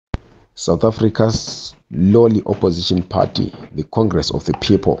South Africa's lowly opposition party, the Congress of the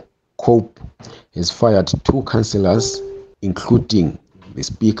People, COPE, has fired 2 councillors, including the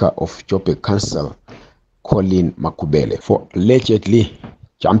Speaker of Joburg Council, Colleen Makhubele, for allegedly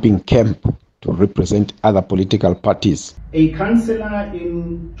jumping camp to represent other political parties. A councillor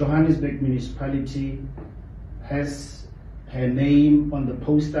in Johannesburg municipality has her name on the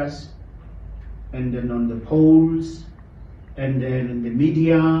posters and then on the polls and then in the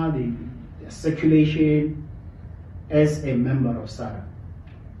media, the circulation as a member of SARA.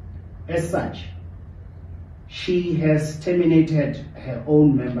 As such, she has terminated her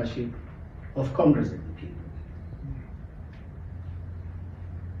own membership of Congress of the People.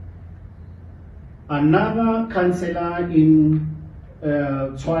 Another councillor in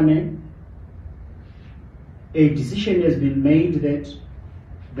Tshwane, a decision has been made that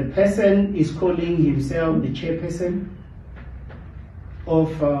the person is calling himself the chairperson of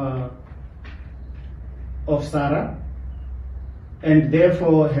SARA and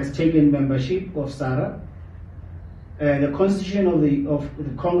therefore has taken membership of SARA. The Constitution of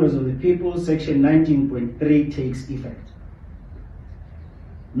the Congress of the People, Section 19.3 takes effect,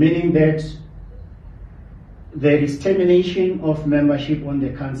 meaning that there is termination of membership on the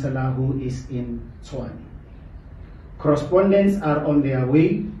councillor who is in Tshwane. Correspondents are on their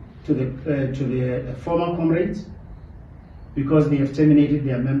way to the former comrades because they have terminated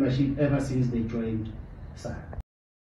their membership ever since they joined SARA.